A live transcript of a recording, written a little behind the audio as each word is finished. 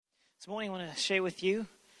This morning I want to share with you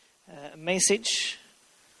a message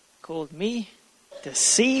called Me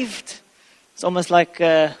Deceived. It's almost like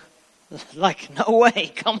no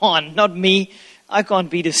way, come on, not me. I can't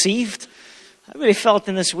be deceived. I really felt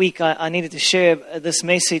in this week I needed to share this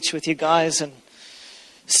message with you guys. And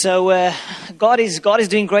so God is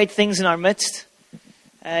doing great things in our midst.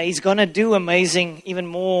 He's going to do even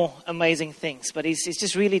more amazing things. But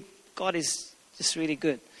God is just really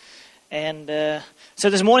good. And so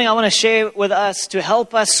this morning I want to share with us to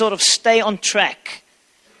help us sort of stay on track.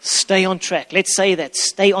 Stay on track. Let's say that.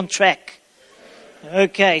 Stay on track.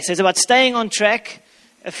 Okay, so it's about staying on track.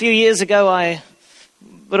 A few years ago, a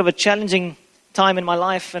bit of a challenging time in my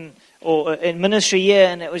life or in ministry year,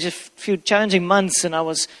 and it was just a few challenging months, and I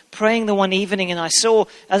was praying the one evening, and as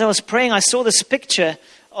I was praying, I saw this picture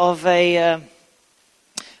of a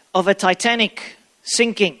Titanic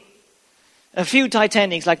sinking. A few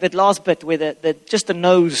Titanics, like that last bit where just the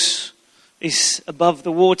nose is above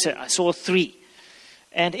the water. I saw 3.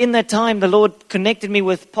 And in that time, the Lord connected me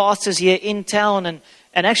with pastors here in town and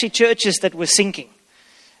actually churches that were sinking.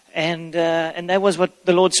 And that was what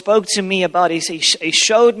the Lord spoke to me about. He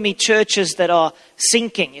showed me churches that are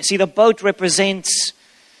sinking. You see, the boat represents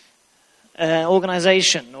an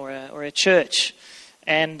organization or a church.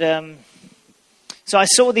 And so I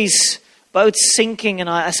saw these boats sinking, and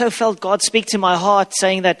I so felt God speak to my heart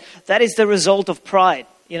saying that is the result of pride.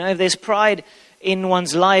 You know, if there's pride in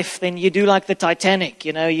one's life, then you do like the Titanic.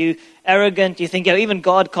 You know, you arrogant, you think, even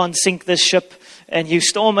God can't sink this ship, and you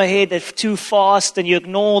storm ahead too fast, and you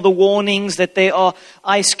ignore the warnings that there are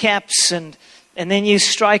ice caps, and then you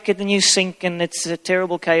strike it and you sink, and it's a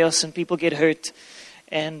terrible chaos, and people get hurt.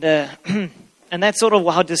 And and that's sort of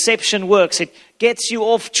how deception works. It gets you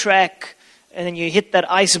off track, and then you hit that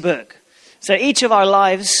iceberg. So each of our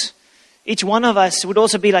lives, each one of us would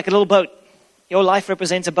also be like a little boat. Your life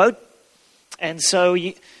represents a boat. And so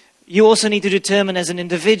you also need to determine as an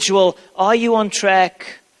individual, are you on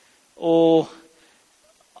track, or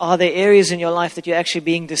are there areas in your life that you're actually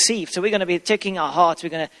being deceived? So we're going to be checking our hearts. We're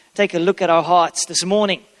going to take a look at our hearts this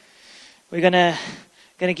morning. We're going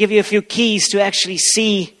to give you a few keys to actually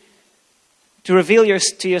see, to reveal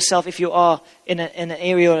to yourself if you are in an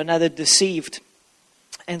area or another deceived.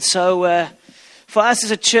 And so for us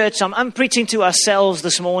as a church, I'm preaching to ourselves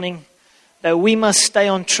this morning that we must stay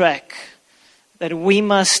on track, that we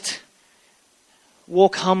must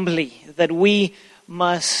walk humbly, that we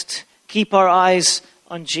must keep our eyes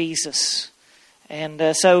on Jesus.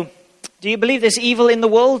 And so, do you believe there's evil in the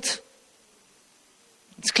world?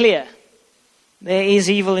 It's clear. There is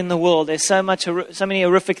evil in the world. There's so many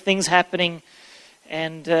horrific things happening.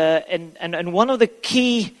 And one of the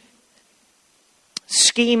key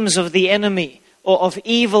schemes of the enemy or of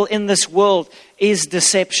evil in this world is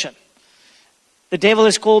deception. The devil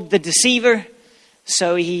is called the deceiver,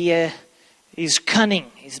 so he's cunning.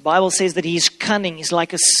 His Bible says that he's cunning. He's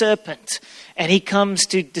like a serpent, and he comes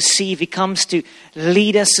to deceive. He comes to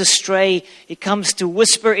lead us astray. He comes to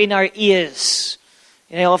whisper in our ears.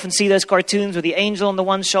 You know, I often see those cartoons with the angel on the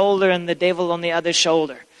one shoulder and the devil on the other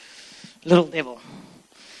shoulder. Little devil.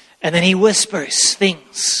 And then he whispers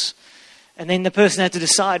things. And then the person had to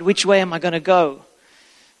decide, which way am I going to go?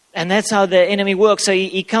 And that's how the enemy works. So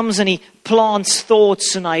he comes and he plants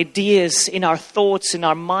thoughts and ideas in our thoughts, in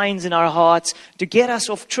our minds, in our hearts, to get us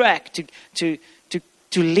off track, to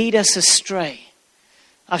lead us astray.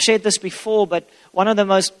 I've shared this before, but one of the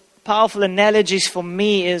most powerful analogies for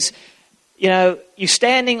me is, you're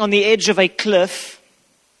standing on the edge of a cliff.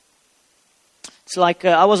 It's like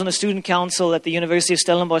I was on a student council at the University of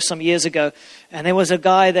Stellenbosch some years ago, and there was a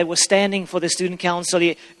guy that was standing for the student council,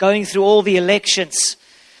 going through all the elections,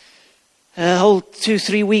 a whole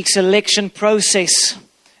 2-3 weeks election process,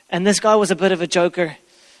 and this guy was a bit of a joker.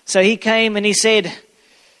 So he came and he said,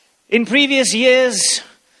 in previous years,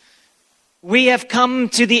 we have come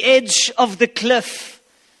to the edge of the cliff.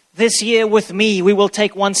 This year with me, we will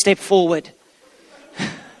take one step forward.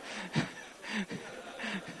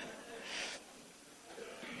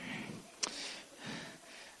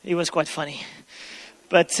 He was quite funny.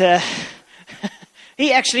 But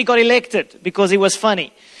he actually got elected because he was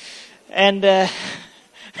funny. And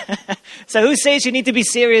so who says you need to be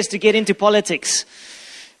serious to get into politics?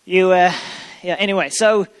 Anyway,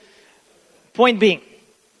 so point being,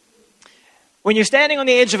 when you're standing on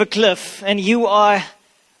the edge of a cliff and you are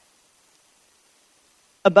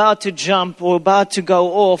about to jump or about to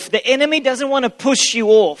go off, the enemy doesn't want to push you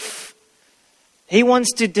off. He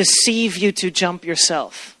wants to deceive you to jump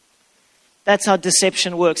yourself. That's how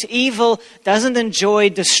deception works. Evil doesn't enjoy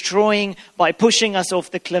destroying by pushing us off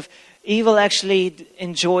the cliff. Evil actually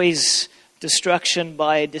enjoys destruction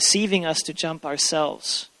by deceiving us to jump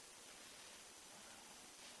ourselves.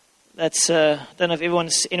 That's, I don't know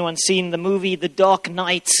if anyone's seen the movie The Dark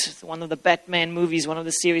Knight, one of the Batman movies, one of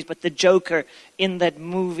the series, but the Joker in that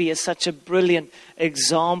movie is such a brilliant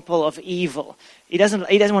example of evil. He doesn't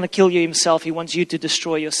want to kill you himself. He wants you to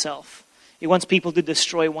destroy yourself. He wants people to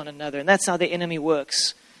destroy one another. And that's how the enemy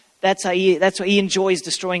works. That's why he enjoys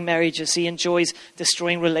destroying marriages. He enjoys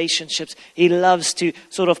destroying relationships. He loves to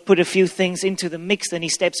sort of put a few things into the mix. Then he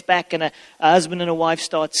steps back and a husband and a wife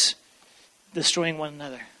starts destroying one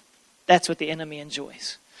another. That's what the enemy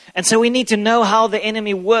enjoys. And so we need to know how the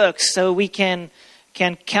enemy works so we can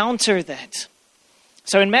counter that.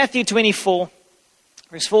 So in Matthew 24,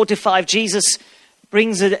 verse 4 to 5, Jesus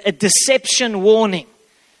brings a deception warning.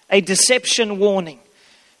 A deception warning.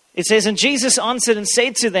 It says, and Jesus answered and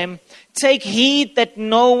said to them, take heed that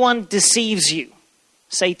no one deceives you.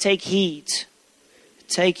 Say, take heed.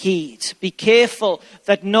 Take heed. Be careful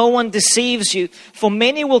that no one deceives you. For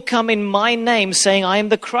many will come in my name saying, I am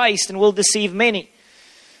the Christ, and will deceive many.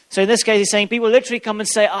 So in this case, he's saying people literally come and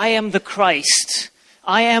say, I am the Christ.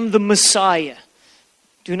 I am the Messiah.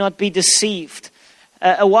 Do not be deceived.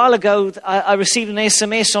 A while ago, I received an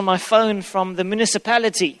SMS on my phone from the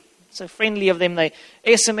municipality. So friendly of them. They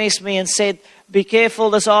SMSed me and said, be careful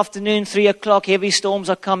this afternoon, 3 o'clock, heavy storms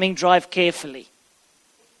are coming, drive carefully.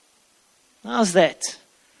 How's that?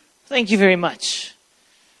 Thank you very much.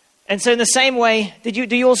 And so in the same way, do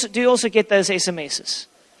you also get those SMSs?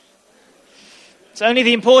 It's only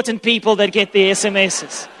the important people that get the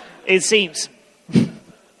SMSs, it seems.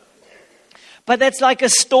 But that's like a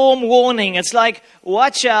storm warning. It's like,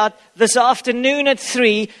 watch out, this afternoon at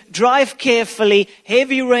 3, drive carefully,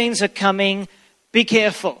 heavy rains are coming, be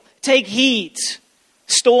careful. Take heed.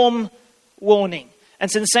 Storm warning. And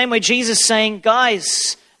so in the same way, Jesus is saying,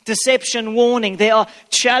 guys, deception warning. There are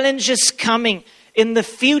challenges coming in the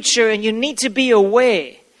future and you need to be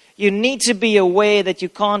aware. You need to be aware that you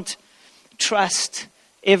can't trust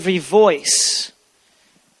every voice.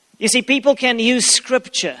 You see, people can use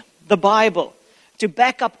scripture, the Bible, to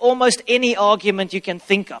back up almost any argument you can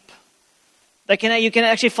think up. You can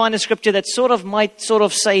actually find a scripture that might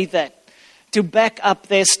say that, to back up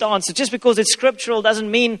their stance. So just because it's scriptural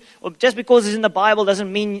doesn't mean, or just because it's in the Bible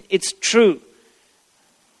doesn't mean it's true.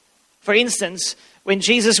 For instance, when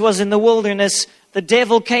Jesus was in the wilderness, the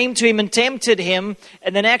devil came to him and tempted him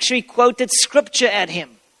and then actually quoted scripture at him.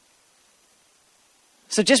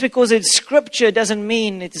 So just because it's scripture doesn't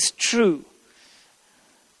mean it is true.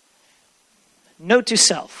 Note to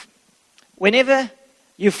self, whenever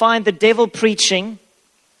you find the devil preaching,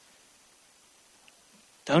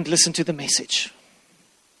 don't listen to the message.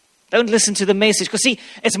 Don't listen to the message. Because see,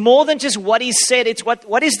 it's more than just what he said. It's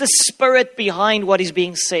what is the spirit behind what is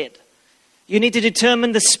being said. You need to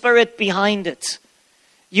determine the spirit behind it.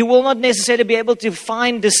 You will not necessarily be able to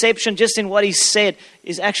find deception just in what he said.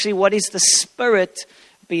 Is actually what is the spirit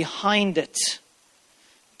behind it.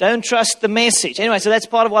 Don't trust the message. Anyway, so that's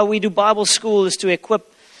part of why we do Bible school, is to equip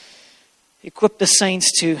the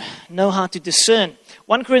saints to know how to discern.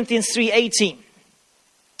 1 Corinthians 3:18.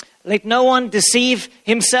 Let no one deceive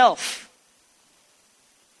himself.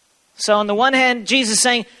 So on the one hand, Jesus is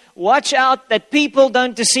saying, watch out that people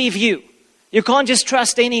don't deceive you. You can't just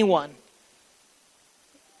trust anyone.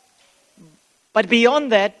 But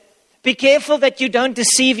beyond that, be careful that you don't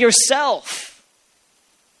deceive yourself.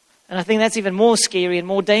 And I think that's even more scary and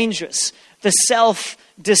more dangerous. The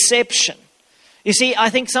self-deception. You see, I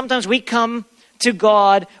think sometimes we come to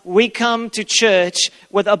God, we come to church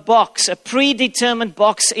with a box, a predetermined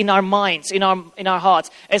box in our minds, in our hearts.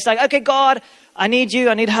 It's like, okay, God, I need you,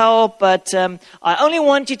 I need help, but I only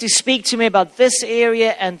want you to speak to me about this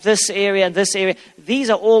area and this area and this area. These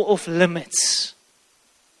are all off limits.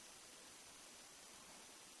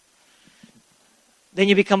 Then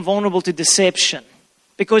you become vulnerable to deception.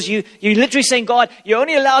 Because you're literally saying, God, you're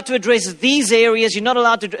only allowed to address these areas. You're not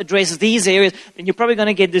allowed to address these areas. Then you're probably going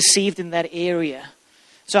to get deceived in that area.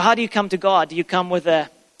 So how do you come to God? Do you come with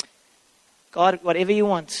God, whatever you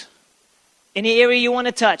want. Any area you want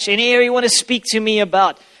to touch. Any area you want to speak to me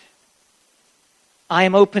about. I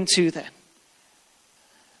am open to that.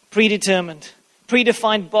 Predetermined.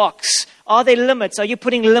 Predefined box. Are there limits? Are you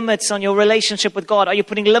putting limits on your relationship with God? Are you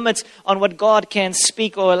putting limits on what God can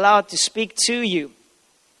speak or allow to speak to you?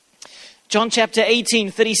 John chapter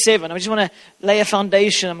 18:37. I just want to lay a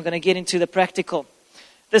foundation. I'm going to get into the practical.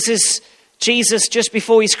 This is Jesus just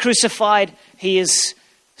before he's crucified. He is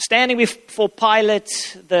standing before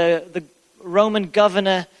Pilate, the Roman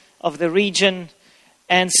governor of the region.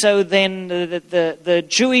 And so then the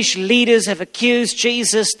Jewish leaders have accused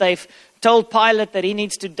Jesus. They've told Pilate that he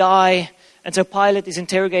needs to die. And so Pilate is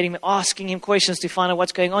interrogating him, asking him questions to find out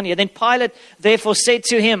what's going on here. Then Pilate therefore said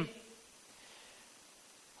to him,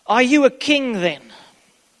 "Are you a king then?"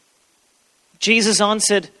 Jesus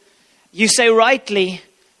answered, "You say rightly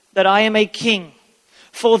that I am a king.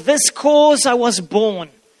 For this cause I was born,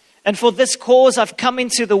 and for this cause I've come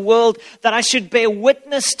into the world, that I should bear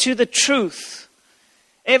witness to the truth.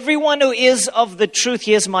 Everyone who is of the truth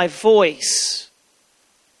hears my voice."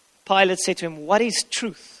 Pilate said to him, "What is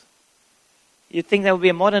truth?" You'd think that would be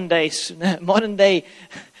a modern day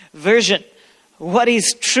version. What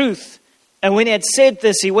is truth? And when he had said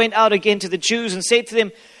this, he went out again to the Jews and said to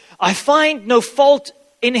them, "I find no fault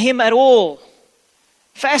in him at all."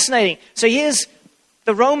 Fascinating. So here's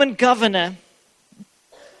the Roman governor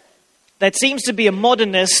that seems to be a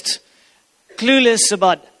modernist, clueless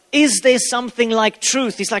about, is there something like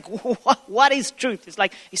truth? He's like, what is truth? It's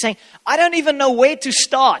like, he's saying, I don't even know where to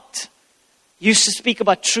start. You used to speak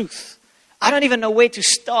about truth. I don't even know where to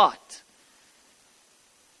start.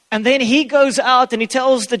 And then he goes out and he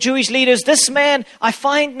tells the Jewish leaders, "This man, I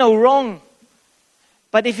find no wrong."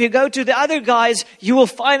 But if you go to the other guys, you will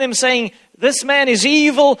find them saying, "This man is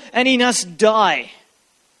evil and he must die."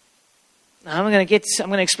 Now, I'm going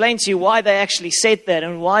to explain to you why they actually said that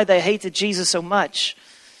and why they hated Jesus so much.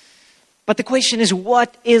 But the question is,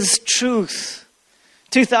 what is truth?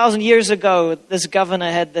 2,000 years ago, this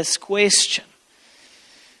governor had this question.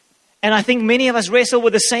 And I think many of us wrestle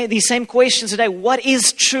with these same questions today. What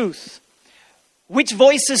is truth? Which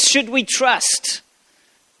voices should we trust?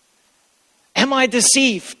 Am I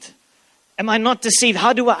deceived? Am I not deceived?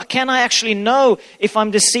 Can I actually know if I'm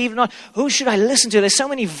deceived or not? Who should I listen to? There's so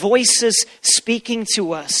many voices speaking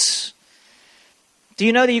to us. Do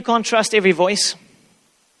you know that you can't trust every voice?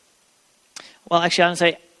 Well, actually, I don't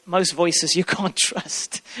say most voices you can't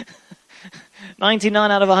trust. 99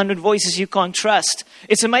 out of 100 voices you can't trust.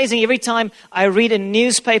 It's amazing. Every time I read a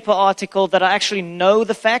newspaper article that I actually know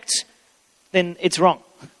the facts, then it's wrong,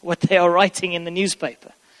 what they are writing in the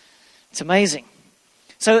newspaper. It's amazing.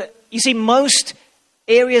 So, you see, most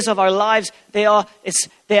areas of our lives, there are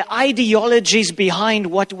ideologies behind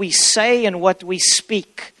what we say and what we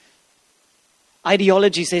speak.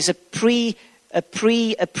 Ideologies. There's a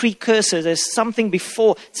precursor. There's something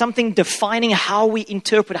before, something defining how we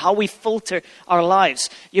interpret, how we filter our lives.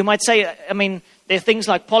 You might say, there are things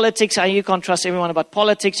like politics. You can't trust everyone about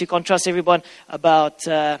politics. You can't trust everyone about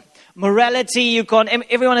morality.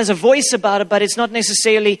 Everyone has a voice about it, but it's not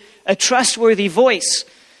necessarily a trustworthy voice.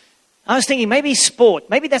 I was thinking maybe sport.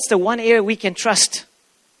 Maybe that's the one area we can trust.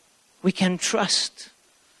 We can trust.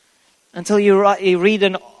 Until you read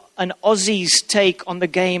an Aussie's take on the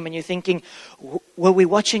game and you're thinking, were we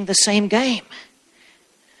watching the same game?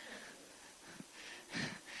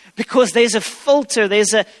 Because there's a filter,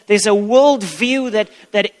 there's a worldview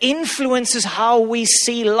that influences how we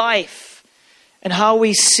see life and how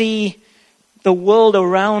we see the world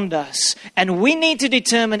around us. And we need to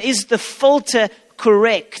determine, is the filter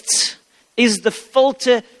correct? Is the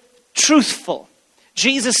filter truthful?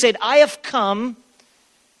 Jesus said, I have come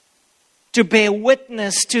to bear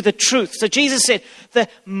witness to the truth. So Jesus said, the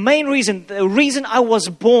reason I was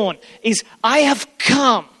born is I have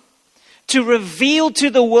come to reveal to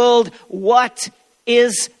the world what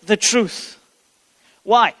is the truth.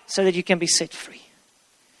 Why? So that you can be set free.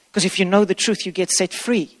 Because if you know the truth, you get set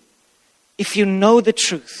free. If you know the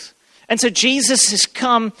truth. And so Jesus has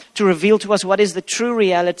come to reveal to us what is the true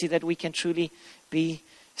reality that we can truly be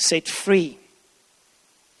set free.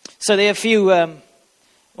 So there are a few,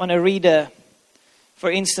 want to read,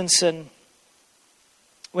 for instance,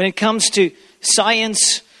 when it comes to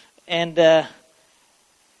science and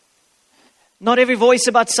not every voice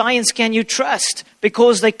about science can you trust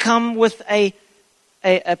because they come with a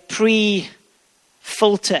pre-filter,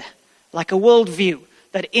 like a worldview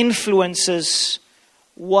that influences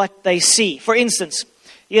what they see. For instance,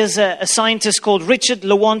 here's a scientist called Richard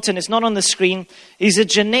Lewontin. It's not on the screen. He's a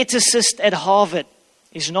geneticist at Harvard.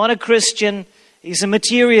 He's not a Christian. He's a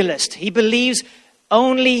materialist. He believes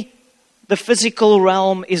only the physical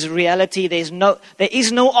realm is reality. There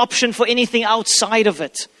is no option for anything outside of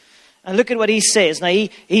it. And look at what he says. Now,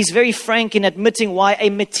 he's very frank in admitting why a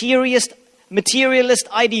materialist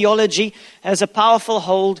ideology has a powerful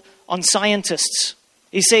hold on scientists.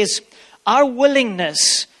 He says, our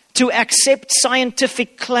willingness to accept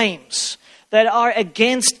scientific claims that are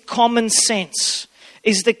against common sense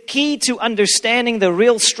is the key to understanding the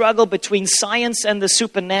real struggle between science and the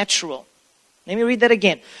supernatural. Let me read that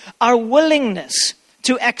again. Our willingness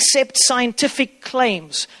to accept scientific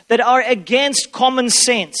claims that are against common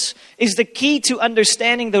sense is the key to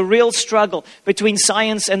understanding the real struggle between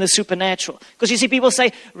science and the supernatural. Because you see, people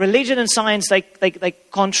say religion and science, they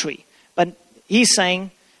contrary. But he's saying,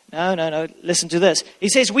 no, listen to this. He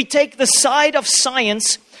says, we take the side of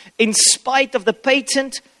science in spite of the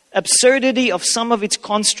patent absurdity of some of its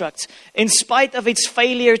constructs, in spite of its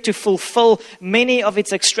failure to fulfill many of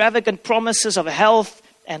its extravagant promises of health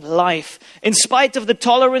and life, in spite of the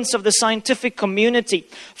tolerance of the scientific community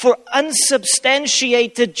for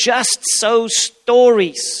unsubstantiated just so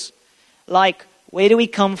stories like, where do we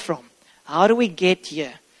come from? How do we get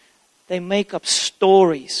here? They make up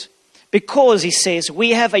stories because, he says,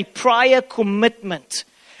 we have a prior commitment,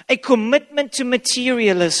 a commitment to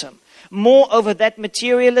materialism. Moreover, that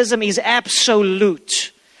materialism is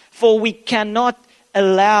absolute, for we cannot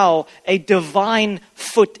allow a divine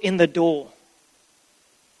foot in the door.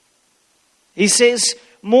 He says,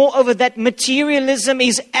 moreover, that materialism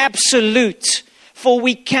is absolute, for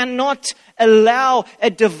we cannot allow a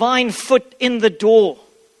divine foot in the door.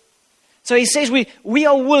 So he says we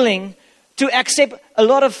are willing to accept a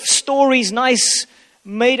lot of stories, nice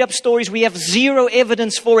made up stories. We have zero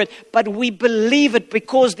evidence for it, but we believe it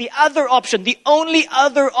because the other option, the only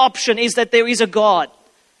other option is that there is a God.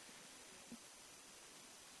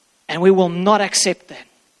 And we will not accept that.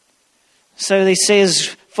 So he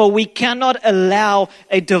says, for we cannot allow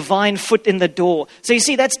a divine foot in the door. So you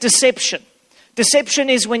see, that's deception. Deception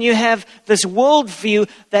is when you have this worldview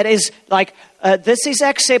that is like, this is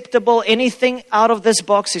acceptable, anything out of this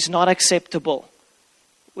box is not acceptable.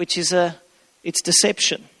 Which is it's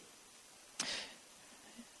deception.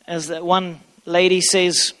 As that one lady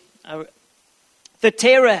says, the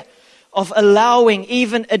terror of allowing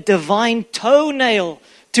even a divine toenail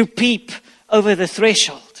to peep over the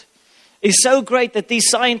threshold is so great that these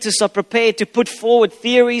scientists are prepared to put forward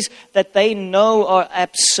theories that they know are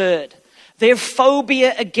absurd. Their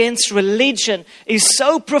phobia against religion is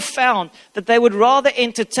so profound that they would rather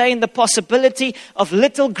entertain the possibility of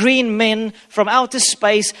little green men from outer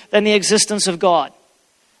space than the existence of God.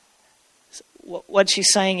 What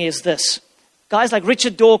she's saying is this. Guys like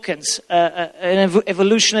Richard Dawkins, an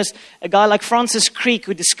evolutionist, a guy like Francis Crick,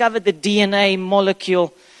 who discovered the DNA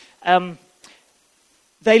molecule,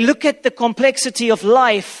 they look at the complexity of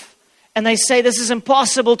life and they say this is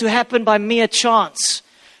impossible to happen by mere chance.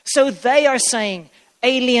 So they are saying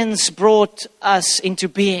aliens brought us into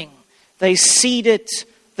being. They seeded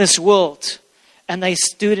this world and they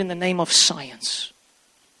stood in the name of science.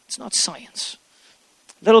 It's not science.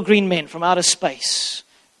 Little green men from outer space,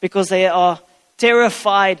 because they are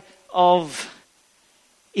terrified of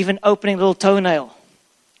even opening a little toenail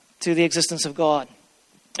to the existence of God.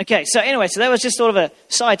 Okay, so anyway, so that was just sort of a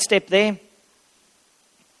sidestep there.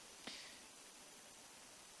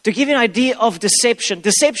 To give you an idea of deception.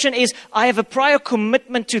 Deception is, I have a prior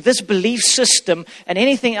commitment to this belief system, and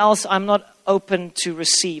anything else I'm not open to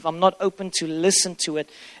receive. I'm not open to listen to it.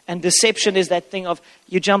 And deception is that thing of,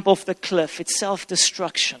 you jump off the cliff. It's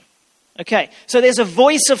self-destruction. Okay, so there's a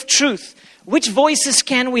voice of truth. Which voices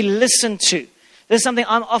can we listen to? There's something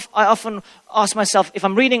I often ask myself, if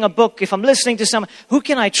I'm reading a book, if I'm listening to someone, who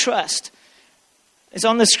can I trust? It's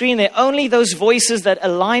on the screen there. Only those voices that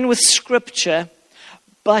align with Scripture,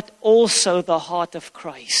 but also the heart of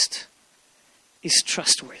Christ, is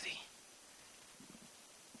trustworthy.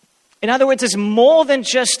 In other words, it's more than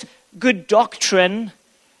just good doctrine.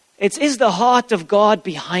 It is the heart of God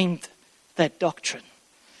behind that doctrine.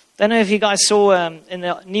 I don't know if you guys saw in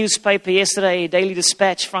the newspaper yesterday, Daily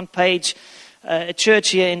Dispatch, front page, a church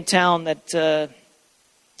here in town that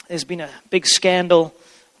there's been a big scandal.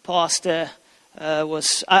 Pastor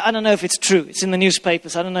was, I don't know if it's true. It's in the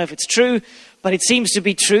newspapers. I don't know if it's true, but it seems to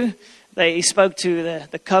be true. He spoke to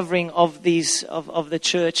the covering of the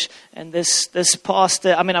church, and this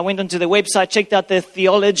pastor, I went onto the website, checked out their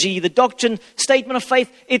theology, the doctrine, statement of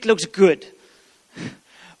faith. It looks good.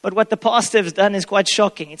 But what the pastor has done is quite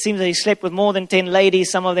shocking. It seems that he slept with more than 10 ladies.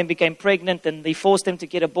 Some of them became pregnant and they forced them to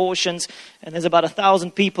get abortions. And there's about 1,000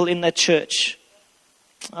 people in that church.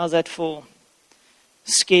 How's that for?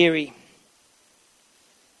 Scary.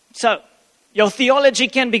 So, your theology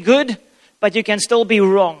can be good, but you can still be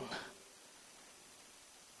wrong.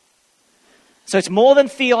 So it's more than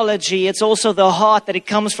theology, it's also the heart that it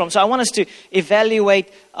comes from. So I want us to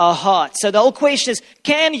evaluate our heart. So the whole question is,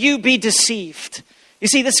 can you be deceived? You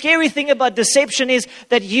see, the scary thing about deception is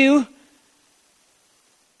that you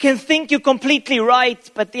can think you're completely right,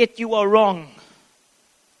 but yet you are wrong.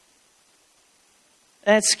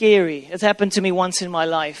 That's scary. It's happened to me once in my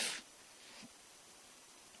life.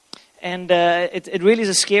 And it really is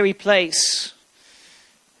a scary place.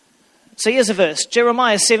 So here's a verse,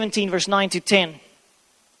 Jeremiah 17, verse 9 to 10.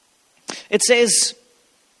 It says,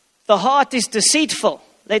 the heart is deceitful.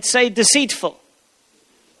 Let's say deceitful.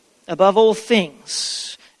 Above all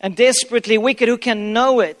things. And desperately wicked, who can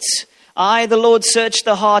know it? I, the Lord, search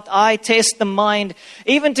the heart. I test the mind,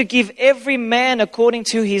 even to give every man according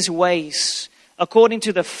to his ways, according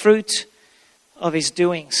to the fruit of his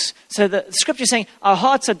doings. So the scripture is saying our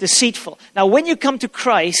hearts are deceitful. Now, when you come to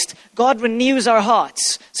Christ, God renews our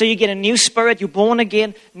hearts. So you get a new spirit, you're born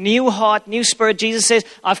again, new heart, new spirit. Jesus says,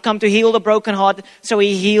 I've come to heal the broken heart. So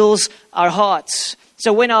he heals our hearts.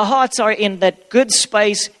 So when our hearts are in that good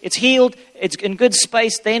space, it's healed, it's in good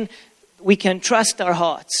space, then we can trust our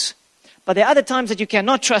hearts. But there are other times that you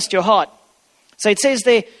cannot trust your heart. So it says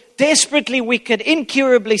they're desperately wicked,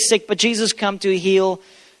 incurably sick, but Jesus come to heal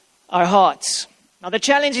our hearts. Now the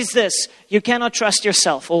challenge is this: you cannot trust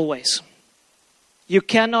yourself always. You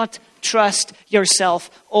cannot trust yourself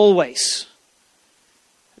always.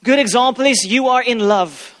 Good example is you are in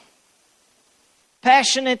love.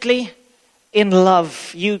 Passionately in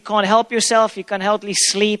love. You can't help yourself. You can't hardly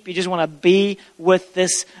sleep. You just want to be with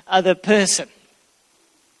this other person.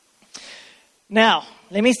 Now,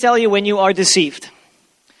 let me tell you when you are deceived.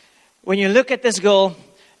 When you look at this girl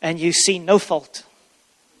and you see no fault.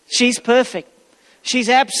 She's perfect. She's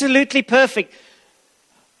absolutely perfect.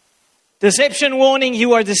 Deception warning,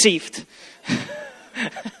 you are deceived.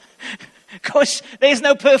 Because there's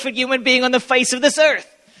no perfect human being on the face of this earth.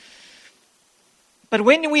 But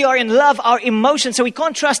when we are in love, our emotions, so we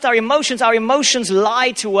can't trust our emotions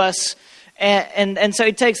lie to us. And so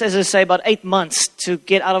it takes, as I say, about 8 months to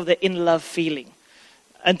get out of the in love feeling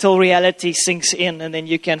until reality sinks in and then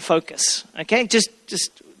you can focus. Okay, just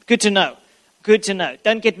good to know. Good to know.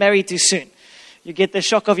 Don't get married too soon. You get the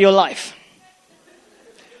shock of your life.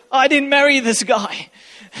 I didn't marry this guy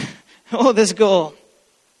or this girl.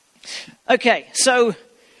 Okay, so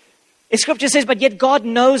Scripture says, but yet God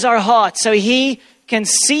knows our hearts. So he can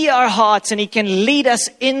see our hearts and he can lead us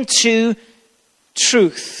into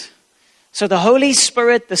truth. So the Holy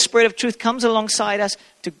Spirit, the Spirit of truth, comes alongside us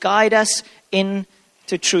to guide us into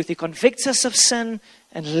truth. He convicts us of sin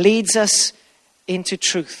and leads us into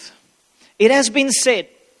truth. It has been said,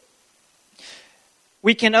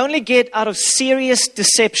 we can only get out of serious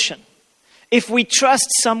deception if we trust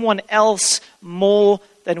someone else more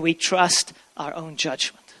than we trust our own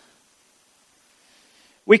judgment.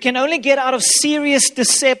 We can only get out of serious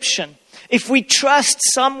deception if we trust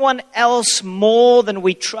someone else more than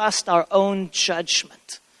we trust our own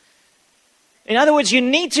judgment. In other words, you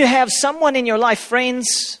need to have someone in your life,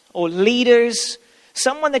 friends or leaders,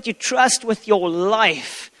 someone that you trust with your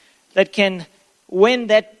life that can, when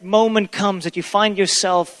that moment comes that you find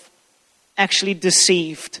yourself actually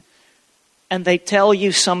deceived and they tell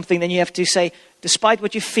you something, then you have to say, despite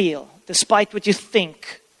what you feel, despite what you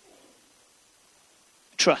think,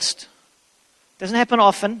 trust. Doesn't happen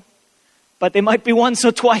often, but there might be once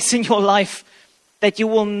or twice in your life that you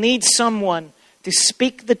will need someone to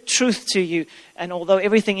speak the truth to you. And although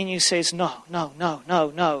everything in you says no,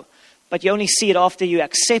 but you only see it after you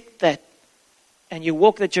accept that and you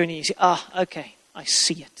walk the journey, you say, okay, I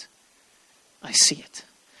see it. I see it.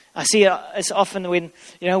 I see it as often when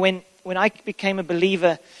I became a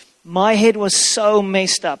believer, my head was so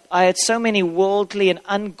messed up. I had so many worldly and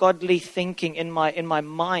ungodly thinking in my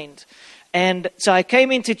mind. And so I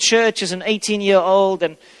came into church as an 18-year-old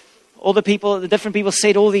and all the different people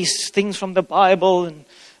said all these things from the Bible and,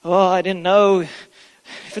 I didn't know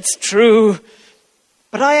if it's true.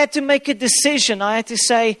 But I had to make a decision. I had to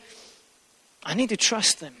say, I need to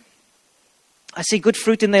trust them. I see good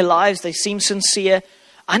fruit in their lives. They seem sincere.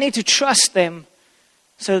 I need to trust them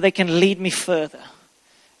so they can lead me further.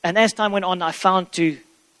 And as time went on, I found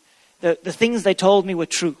the things they told me were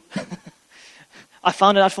true. I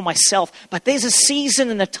found it out for myself. But there's a season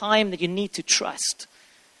and a time that you need to trust.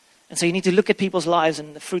 And so you need to look at people's lives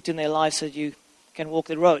and the fruit in their lives so that you can walk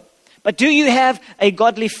the road. But do you have a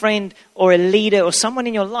godly friend or a leader or someone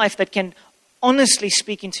in your life that can honestly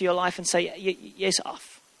speak into your life and say, yes,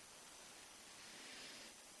 off?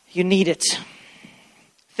 You need it.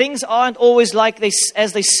 Things aren't always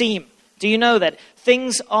as they seem. Do you know that?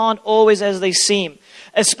 Things aren't always as they seem.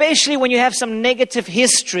 Especially when you have some negative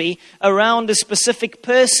history around a specific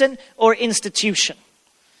person or institution.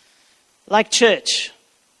 Like church.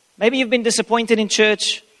 Maybe you've been disappointed in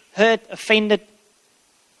church, hurt, offended.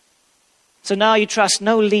 So now you trust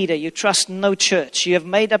no leader, you trust no church. You have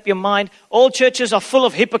made up your mind, all churches are full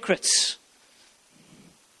of hypocrites.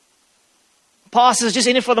 Pastors just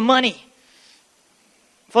in it for the money,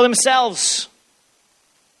 for themselves.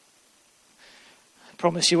 I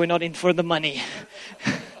promise you we're not in for the money.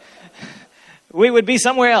 we would be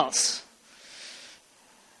somewhere else.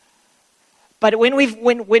 But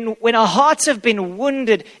when our hearts have been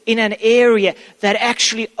wounded in an area that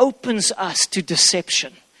actually opens us to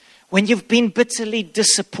deception, when you've been bitterly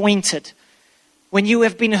disappointed, when you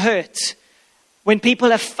have been hurt, when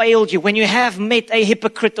people have failed you, when you have met a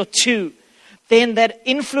hypocrite or two, then that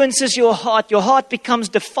influences your heart becomes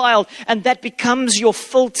defiled, and that becomes your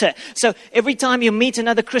filter. So every time you meet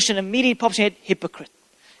another Christian, immediately pops in your head, hypocrite.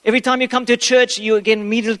 Every time you come to a church, you again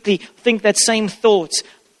immediately think that same thoughts.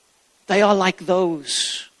 They are like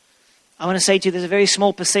those. I want to say to you, there's a very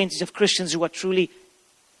small percentage of Christians who are truly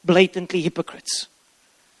blatantly hypocrites.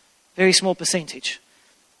 Very small percentage.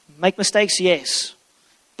 Make mistakes, yes.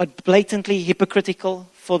 But blatantly hypocritical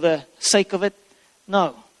for the sake of it,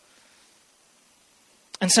 no.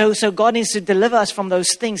 And so God needs to deliver us from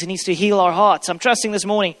those things. He needs to heal our hearts. I'm trusting this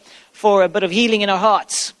morning for a bit of healing in our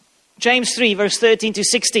hearts. James 3, verse 13 to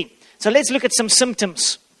 16. So let's look at some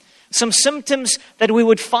symptoms. Some symptoms that we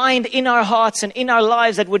would find in our hearts and in our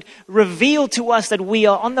lives that would reveal to us that we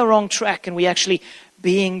are on the wrong track and we're actually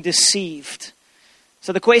being deceived.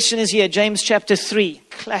 So the question is here, James chapter 3,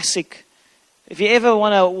 classic. If you ever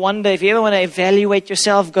want to wonder, if you ever want to evaluate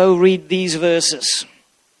yourself, go read these verses.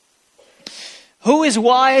 Who is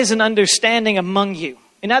wise and understanding among you?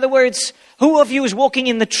 In other words, who of you is walking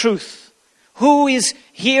in the truth? Who is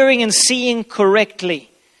hearing and seeing correctly?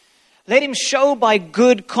 Let him show by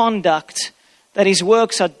good conduct that his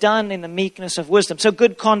works are done in the meekness of wisdom. So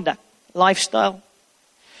good conduct, lifestyle.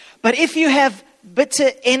 But if you have bitter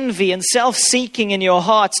envy and self-seeking in your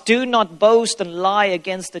hearts, do not boast and lie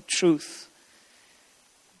against the truth.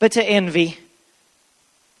 Bitter envy,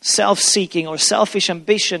 self-seeking or selfish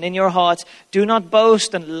ambition in your heart, do not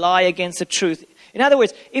boast and lie against the truth. In other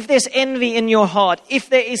words, if there's envy in your heart, if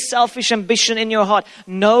there is selfish ambition in your heart,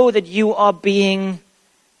 know that you are being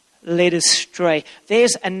led astray.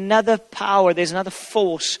 There's another power, there's another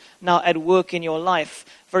force now at work in your life.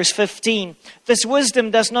 Verse 15, this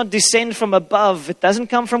wisdom does not descend from above. It doesn't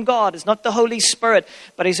come from God. It's not the Holy Spirit,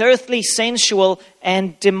 but is earthly, sensual,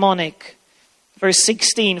 and demonic. Verse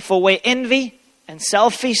 16, for where envy and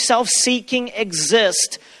selfish self-seeking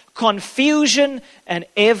exist, confusion and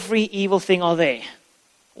every evil thing are there.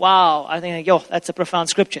 Wow, I think, that's a profound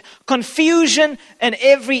scripture. Confusion and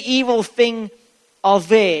every evil thing are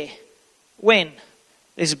there. When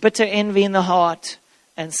there's bitter envy in the heart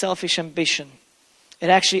and selfish ambition, it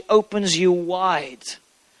actually opens you wide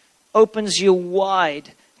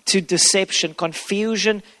to deception,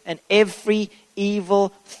 confusion, and every evil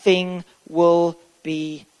thing will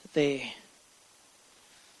be there.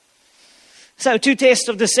 So, 2 tests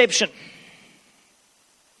of deception.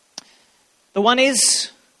 The one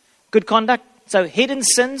is good conduct. So, hidden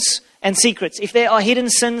sins and secrets. If there are hidden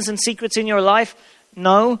sins and secrets in your life,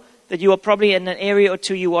 know that you are probably in an area or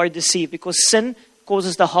two you are deceived, because sin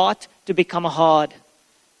causes the heart to become hard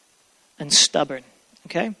and stubborn.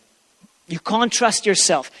 Okay? You can't trust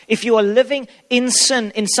yourself. If you are living in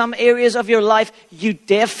sin in some areas of your life, you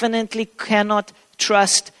definitely cannot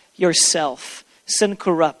trust yourself. Sin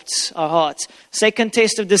corrupts our hearts. Second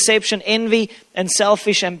test of deception, envy and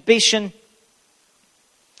selfish ambition.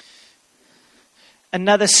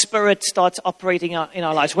 Another spirit starts operating in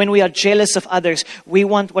our lives. When we are jealous of others, we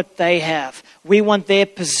want what they have. We want their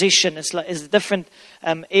position. It's different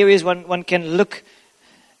areas one can look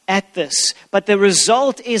at this. But the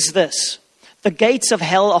result is this. The gates of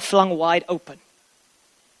hell are flung wide open.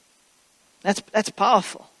 That's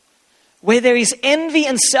powerful. Where there is envy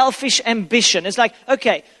and selfish ambition. It's like,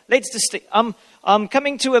 okay, I'm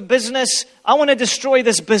coming to a business. I want to destroy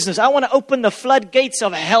this business. I want to open the floodgates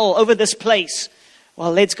of hell over this place.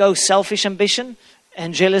 Well, let's go selfish ambition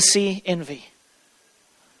and jealousy, envy.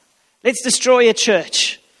 Let's destroy a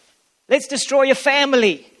church. Let's destroy a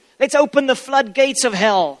family. Let's open the floodgates of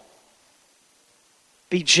hell.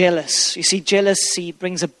 Be jealous. You see, jealousy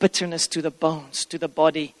brings a bitterness to the bones, to the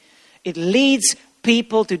body. It leads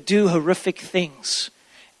people to do horrific things.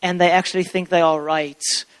 And they actually think they are right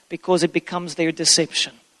because it becomes their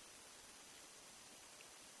deception.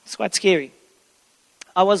 It's quite scary.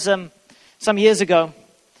 I was... Some years ago,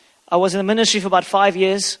 I was in the ministry for about 5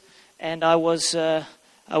 years, and I was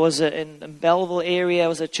in the Belleville area. I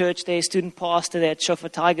was a church there, student pastor there at Shofar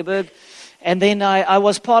Tygerberg. And then I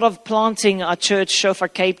was part of planting our church, Shofar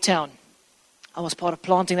Cape Town. I was part of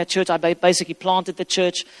planting that church. I basically planted the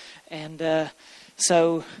church, and I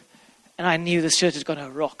knew this church is going to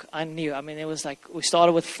rock. I knew. I mean, it was like, we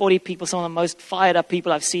started with 40 people, some of the most fired up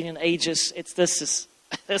people I've seen in ages. This is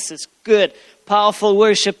good. Powerful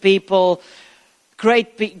worship people, great.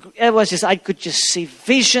 It was just, I could just see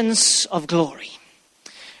visions of glory.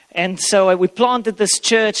 And so we planted this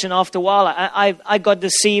church, and after a while I got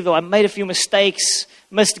deceived, or I made a few mistakes,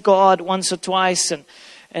 missed God once or twice, and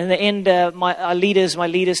in the end my leaders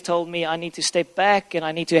told me I need to step back and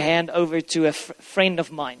I need to hand over to a friend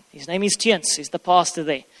of mine. His name is Tiens, he's the pastor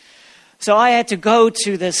there. So I had to go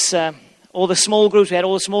to this, all the small groups, we had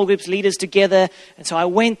all the small groups leaders together, and so I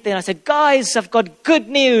went there and I said, guys, I've got good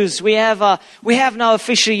news, we have now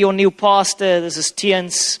officially your new pastor, this is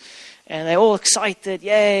Tiens. And they're all excited,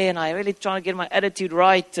 yay, and I really trying to get my attitude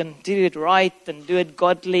right and do it right and do it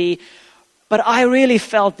godly. But I really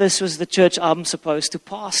felt this was the church I'm supposed to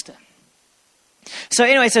pastor. So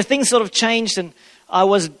anyway, so things sort of changed, and I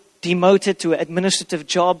was demoted to an administrative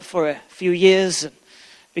job for a few years and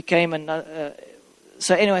became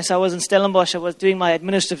so I was in Stellenbosch, I was doing my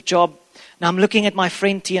administrative job. Now I'm looking at my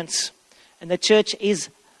friend Tiens, and the church is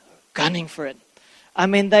gunning for it. I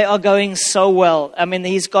mean, they are going so well. I mean,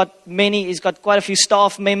 he's got quite a few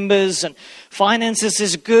staff members, and finances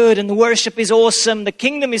is good, and the worship is awesome. The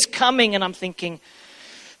kingdom is coming, and I'm thinking,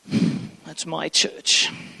 that's my church.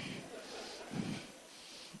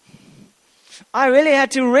 I really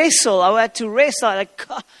had to wrestle. I had to wrestle. Like,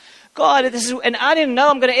 God, and I didn't know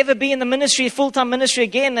I'm going to ever be in the ministry, full-time ministry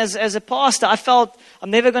again as a pastor. I felt I'm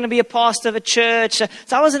never going to be a pastor of a church.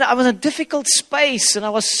 So I was in a difficult space, and I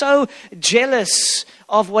was so jealous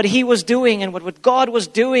of what he was doing and what God was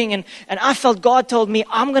doing. And I felt God told me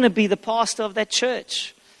I'm going to be the pastor of that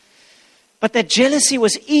church. But that jealousy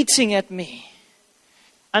was eating at me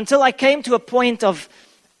until I came to a point of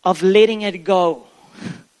letting it go.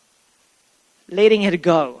 Letting it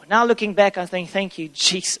go. Now looking back, I think, thank you,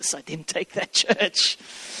 Jesus, I didn't take that church.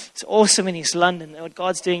 It's awesome in East London. What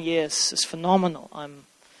God's doing here is phenomenal.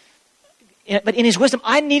 But in His wisdom,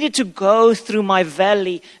 I needed to go through my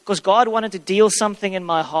valley because God wanted to deal something in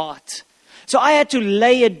my heart. So I had to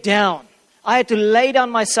lay it down. I had to lay down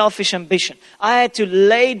my selfish ambition. I had to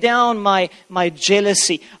lay down my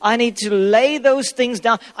jealousy. I need to lay those things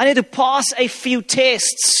down. I need to pass a few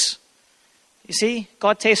tests. You see,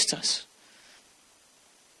 God tests us.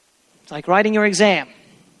 Like writing your exam.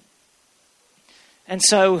 And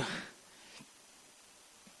so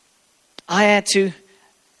I had to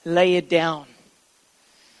lay it down.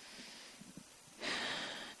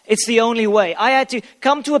 It's the only way. I had to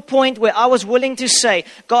come to a point where I was willing to say,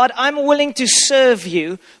 God, I'm willing to serve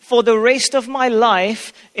you for the rest of my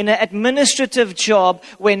life in an administrative job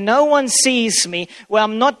where no one sees me, where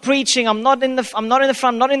I'm not preaching, I'm not in the front,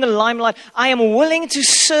 I'm not in the limelight. I am willing to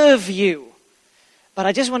serve you. But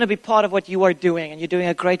I just want to be part of what you are doing. And you're doing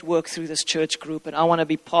a great work through this church group. And I want to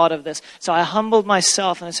be part of this. So I humbled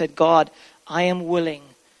myself and I said, God, I am willing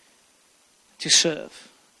to serve.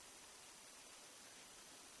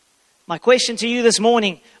 My question to you this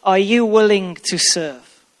morning, are you willing to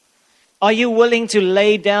serve? Are you willing to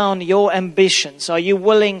lay down your ambitions? Are you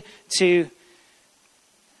willing to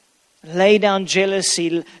lay down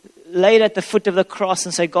jealousy, lay it at the foot of the cross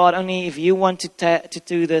and say, God, only if you want to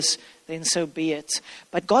do this, then so be it.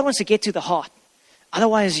 But God wants to get to the heart.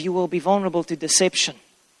 Otherwise, you will be vulnerable to deception.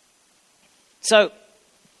 So,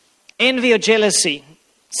 envy or jealousy,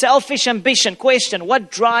 selfish ambition. Question,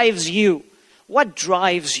 what drives you? What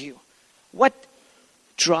drives you? What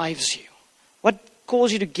drives you? What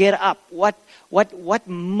calls you to get up? What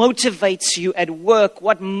motivates you at work?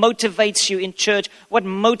 What motivates you in church? What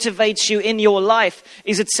motivates you in your life?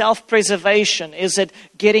 Is it self-preservation? Is it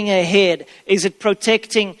getting ahead? Is it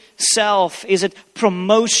protecting self? Is it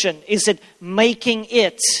promotion? Is it making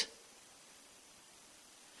it?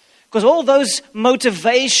 Because all those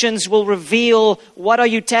motivations will reveal what are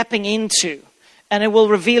you tapping into. And it will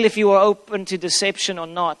reveal if you are open to deception or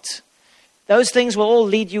not. Those things will all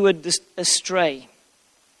lead you astray.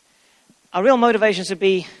 Our real motivation should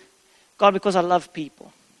be, God, because I love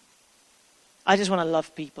people. I just want to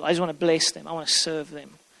love people. I just want to bless them. I want to serve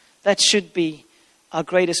them. That should be our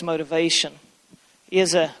greatest motivation.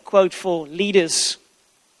 Here's a quote for leaders.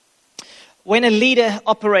 When a leader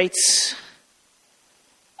operates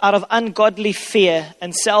out of ungodly fear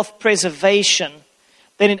and self-preservation,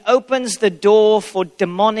 then it opens the door for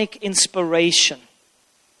demonic inspiration.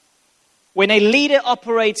 When a leader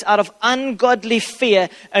operates out of ungodly fear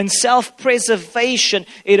and self-preservation,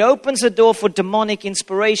 it opens the door for demonic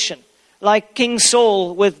inspiration. Like King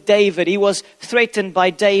Saul with David. He was threatened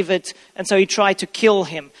by David, and so he tried to kill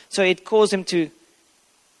him. So it caused him to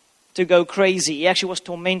go crazy. He actually was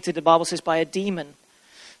tormented, the Bible says, by a demon.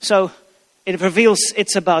 So it reveals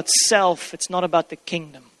it's about self. It's not about the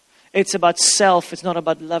kingdom. It's about self. It's not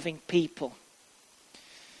about loving people.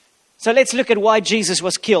 So let's look at why Jesus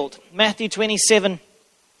was killed. Matthew 27,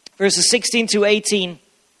 verses 16 to 18.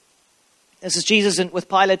 This is Jesus with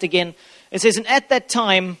Pilate again. It says, and at that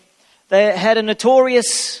time, they had a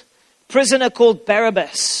notorious prisoner called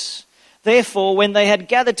Barabbas. Therefore, when they had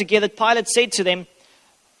gathered together, Pilate said to them,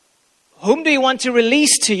 whom do you want to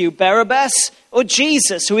release to you, Barabbas or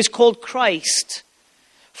Jesus, who is called Christ?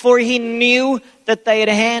 For he knew that they had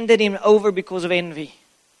handed him over because of envy.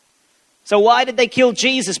 So why did they kill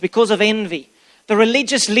Jesus? Because of envy. The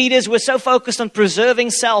religious leaders were so focused on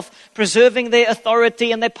preserving self, preserving their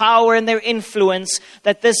authority and their power and their influence,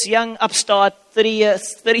 that this young upstart,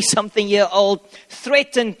 30-something year old,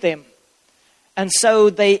 threatened them. And so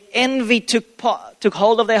they envy took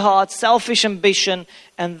hold of their hearts, selfish ambition,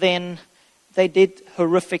 and then they did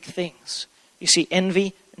horrific things. You see,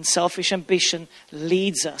 envy and selfish ambition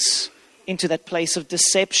leads us into that place of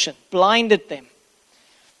deception, blinded them.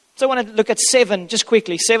 So I want to look at 7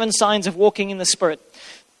 signs of walking in the Spirit.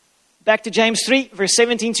 Back to James 3, verse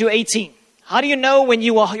 17 to 18. How do you know when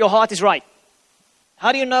your heart is right?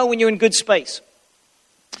 How do you know when you're in good space?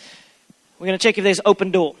 We're going to check if there's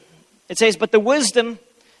open door. It says, but the wisdom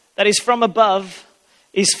that is from above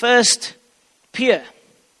is first pure.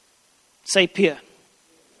 Say pure.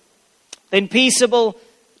 Then peaceable,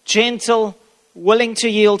 gentle, willing to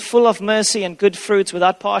yield, full of mercy and good fruits,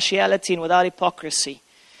 without partiality and without hypocrisy.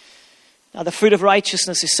 Now the fruit of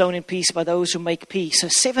righteousness is sown in peace by those who make peace. So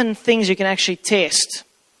 7 things you can actually test.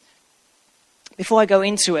 Before I go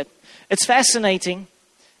into it, it's fascinating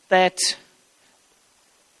that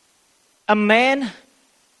a man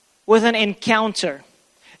with an encounter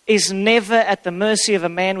is never at the mercy of a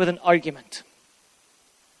man with an argument.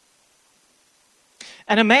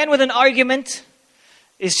 And a man with an argument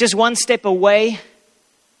is just one step away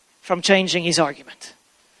from changing his argument.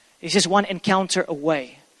 He's just one encounter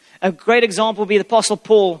away. A great example would be the Apostle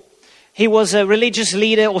Paul. He was a religious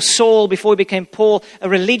leader, or Saul before he became Paul, a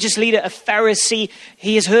religious leader, a Pharisee.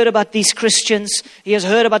 He has heard about these Christians. He has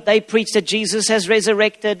heard about they preach that Jesus has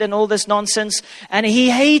resurrected and all this nonsense. And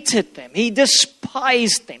he hated them. He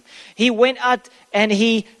despised them. He went out and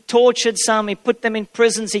he tortured some. He put them in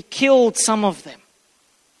prisons. He killed some of them.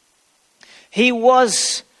 He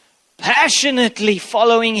was passionately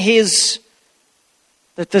following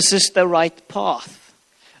that this is the right path.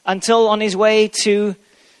 Until on his way to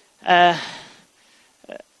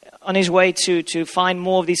find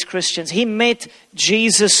more of these Christians, he met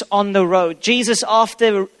Jesus on the road. Jesus,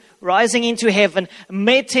 after rising into heaven,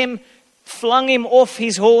 met him, flung him off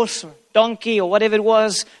his horse or donkey or whatever it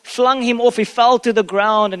was, flung him off. He fell to the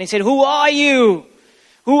ground and he said, "Who are you?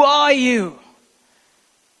 Who are you?"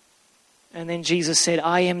 And then Jesus said,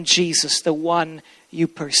 "I am Jesus, the one you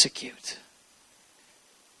persecute."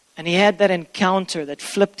 And he had that encounter that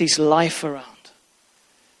flipped his life around.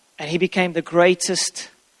 And he became the greatest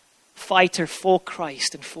fighter for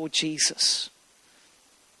Christ and for Jesus.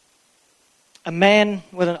 A man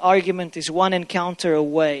with an argument is one encounter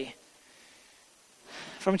away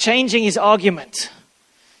from changing his argument.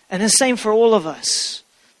 And the same for all of us.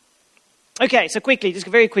 Okay, so quickly, just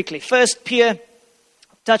very quickly. First, pure.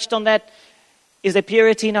 Touched on that. Is there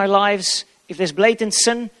purity in our lives? If there's blatant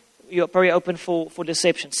sin, you're probably open for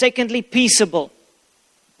deception. Secondly, peaceable.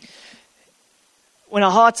 When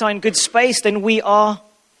our hearts are in good space, then we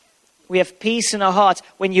have peace in our hearts.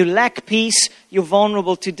 When you lack peace, you're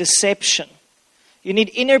vulnerable to deception. You need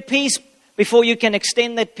inner peace before you can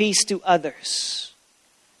extend that peace to others.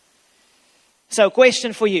 So,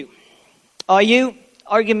 question for you. Are you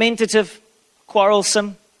argumentative,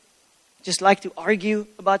 quarrelsome, just like to argue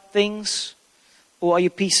about things? Or are you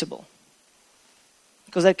peaceable?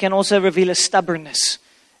 Because that can also reveal a stubbornness.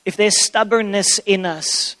 If there's stubbornness in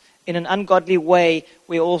us, in an ungodly way,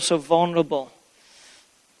 we're also vulnerable.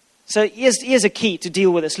 So here's a key to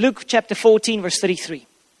deal with this. Luke chapter 14, verse 33.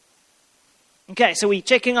 Okay, so we're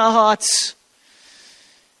checking our hearts.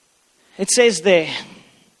 It says there,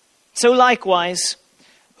 "So likewise,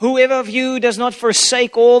 whoever of you does not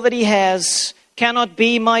forsake all that he has cannot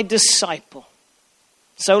be my disciple.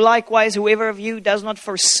 So likewise, whoever of you does not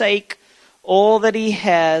forsake all that he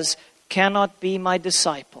has cannot be my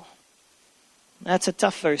disciple." That's a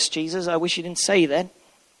tough verse, Jesus. I wish you didn't say that.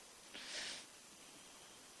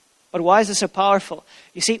 But why is it so powerful?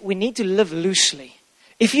 You see, we need to live loosely.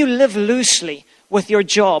 If you live loosely with your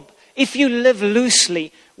job, if you live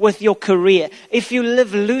loosely with your career, if you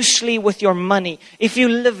live loosely with your money, if you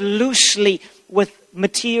live loosely with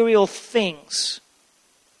material things,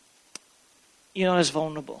 you're not as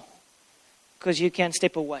vulnerable. Because you can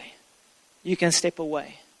step away. You can step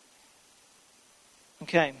away.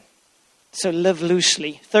 Okay. So live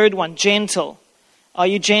loosely. Third one, gentle. Are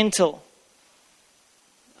you gentle?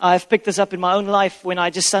 I've picked this up in my own life when I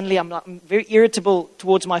just suddenly, I'm very irritable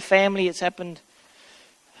towards my family. It's happened,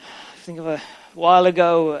 I think of a while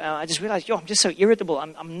ago. I just realized, I'm just so irritable.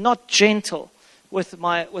 I'm not gentle with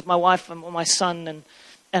my wife and my son.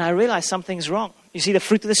 And I realized something's wrong. You see, the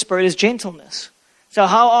fruit of the Spirit is gentleness. So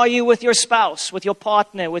how are you with your spouse, with your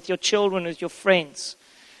partner, with your children, with your friends,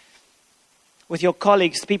 with your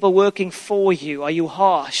colleagues, the people working for you? Are you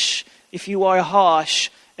harsh? If you are harsh,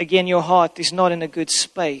 again, your heart is not in a good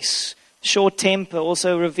space. Short temper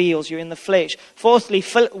also reveals you're in the flesh. Fourthly,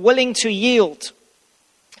 willing to yield.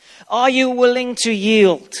 Are you willing to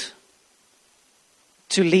yield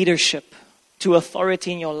to leadership, to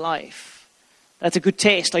authority in your life? That's a good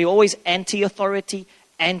test. Are you always anti-authority,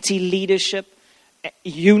 anti-leadership?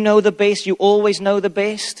 You know the best. You always know the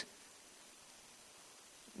best.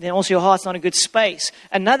 Then also your heart's not in a good space.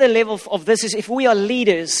 Another level of this is if we are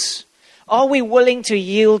leaders, are we willing to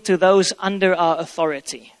yield to those under our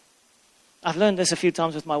authority? I've learned this a few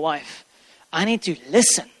times with my wife. I need to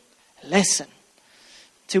listen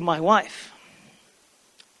to my wife.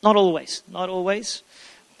 Not always,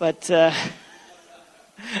 but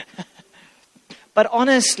but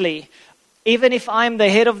honestly, even if I'm the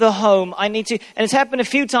head of the home, I need to, and it's happened a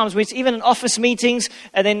few times where it's even in office meetings,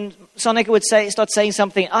 and then Sonika would start saying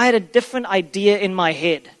something. I had a different idea in my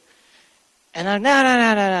head. And I'm, no,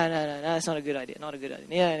 that's not a good idea,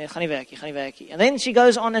 Yeah, gaan nie werk nie. And then she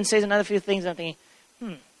goes on and says another few things, and I'm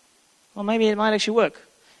thinking, well, maybe it might actually work.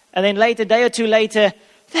 And then later, a day or two later,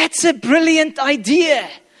 that's a brilliant idea.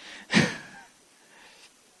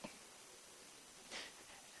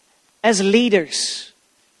 As leaders,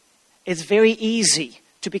 it's very easy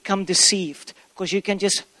to become deceived because you can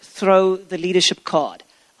just throw the leadership card.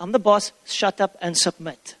 I'm the boss, shut up and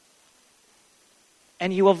submit.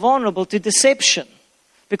 And you are vulnerable to deception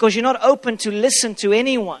because you're not open to listen to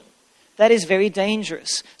anyone. That is very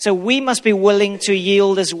dangerous. So we must be willing to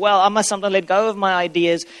yield as well. I must sometimes let go of my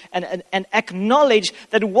ideas and acknowledge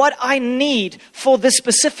that what I need for this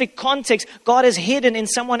specific context, God has hidden in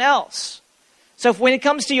someone else. So when it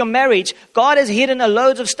comes to your marriage, God has hidden a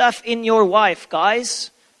loads of stuff in your wife, guys.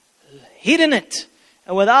 Hidden it.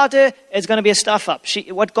 And without her, it's going to be a stuff up.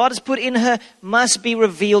 What God has put in her must be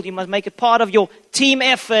revealed. You must make it part of your team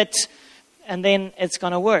effort. And then it's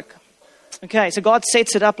going to work. Okay, so God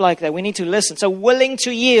sets it up like that. We need to listen. So willing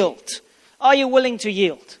to yield. Are you willing to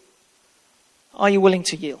yield? Are you willing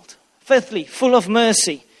to yield? Fifthly, full of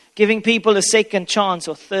mercy. Giving people a second chance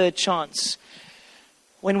or third chance.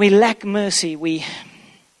 When we lack mercy,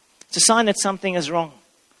 it's a sign that something is wrong.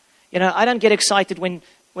 You know, I don't get excited when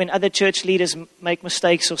other church leaders make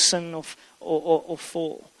mistakes or sin or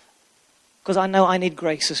fall. Because I know I need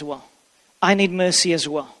grace as well. I need mercy as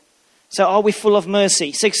well. So are we full of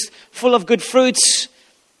mercy? 6, full of good fruits.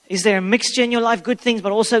 Is there a mixture in your life? Good things,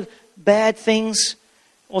 but also bad things.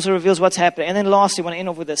 Also reveals what's happening. And then lastly, I want to end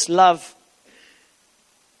off with this. Love.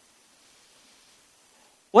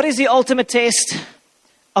 What is the ultimate test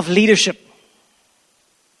of leadership?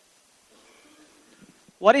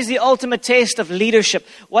 What is the ultimate test of leadership?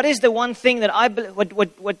 What is the one thing that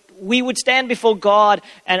what we would stand before God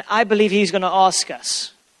and I believe He's going to ask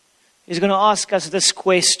us? He's going to ask us this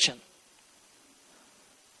question.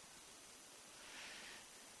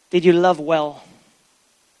 Did you love well?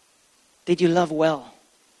 Did you love well?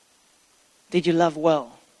 Did you love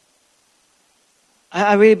well?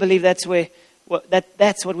 I really believe that's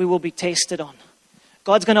that's what we will be tested on.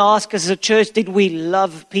 God's going to ask us as a church, did we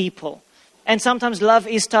love people? And sometimes love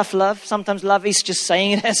is tough love. Sometimes love is just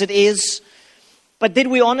saying it as it is. But did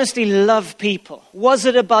we honestly love people? Was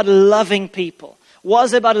it about loving people?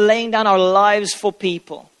 Was it about laying down our lives for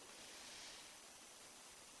people?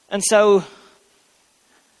 And so,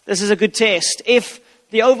 this is a good test. If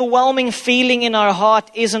the overwhelming feeling in our heart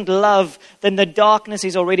isn't love, then the darkness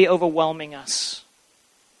is already overwhelming us.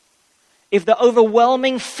 If the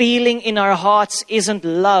overwhelming feeling in our hearts isn't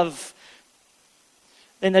love,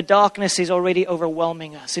 then the darkness is already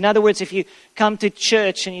overwhelming us. In other words, if you come to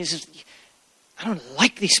church and you say, I don't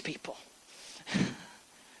like these people.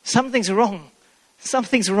 Something's wrong.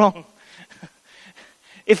 Something's wrong.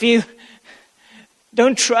 If you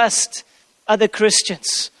don't trust other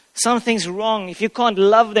Christians, something's wrong. If you can't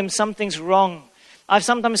love them, something's wrong. I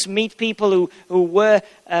sometimes meet people who were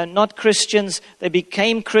not Christians. They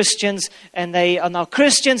became Christians and they are now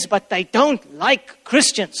Christians, but they don't like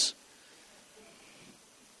Christians.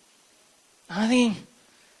 I mean,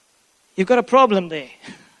 you've got a problem there.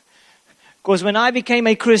 Because when I became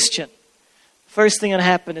a Christian, first thing that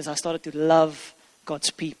happened is I started to love God's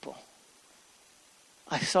people.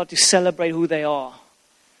 I started to celebrate who they are.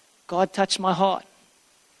 God touched my heart.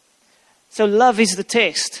 So love is the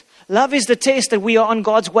test. Love is the test that we are on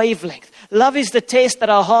God's wavelength. Love is the test that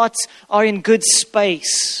our hearts are in good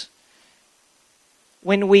space.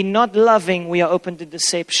 When we're not loving, we are open to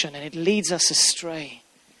deception, and it leads us astray.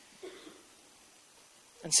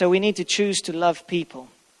 And so we need to choose to love people.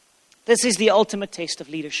 This is the ultimate test of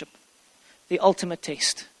leadership. The ultimate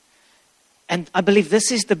test. And I believe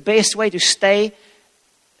this is the best way to stay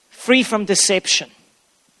free from deception.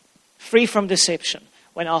 Free from deception.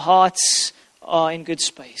 When our hearts are in good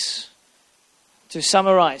space. To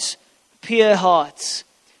summarize, pure hearts,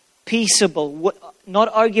 peaceable,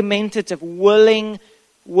 not argumentative, willing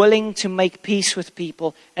to make peace with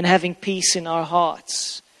people and having peace in our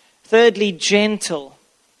hearts. Thirdly, gentle,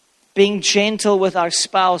 being gentle with our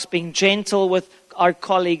spouse, being gentle with our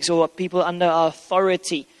colleagues or people under our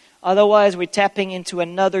authority. Otherwise, we're tapping into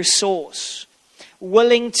another source.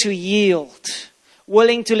 Willing to yield.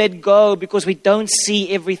 Willing to let go because we don't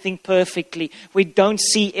see everything perfectly. We don't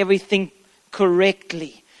see everything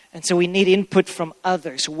correctly. And so we need input from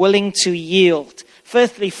others. Willing to yield.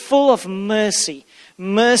 Fifthly, full of mercy.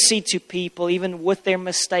 Mercy to people, even with their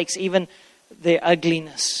mistakes, even their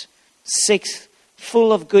ugliness. Sixth,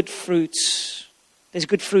 full of good fruits. There's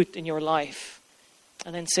good fruit in your life.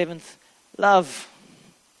 And then seventh, love.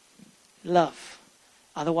 Love.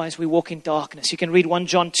 Otherwise, we walk in darkness. You can read 1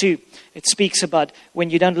 John 2. It speaks about when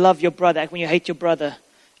you don't love your brother, when you hate your brother,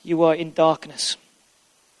 you are in darkness.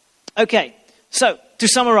 Okay, so to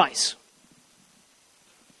summarize.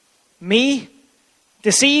 Me?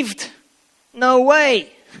 Deceived? No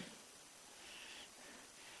way.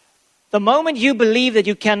 The moment you believe that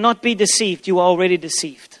you cannot be deceived, you are already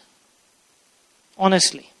deceived.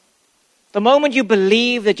 Honestly. The moment you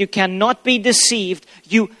believe that you cannot be deceived,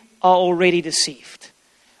 you are already deceived.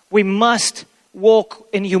 We must walk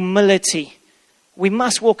in humility. We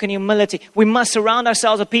must walk in humility. We must surround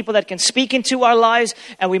ourselves with people that can speak into our lives,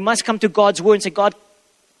 and we must come to God's word and say, God,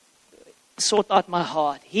 sort out my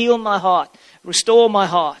heart. Heal my heart. Restore my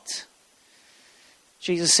heart.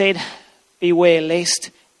 Jesus said, beware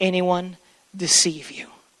lest anyone deceive you.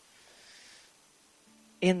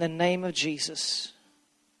 In the name of Jesus.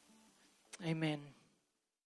 Amen.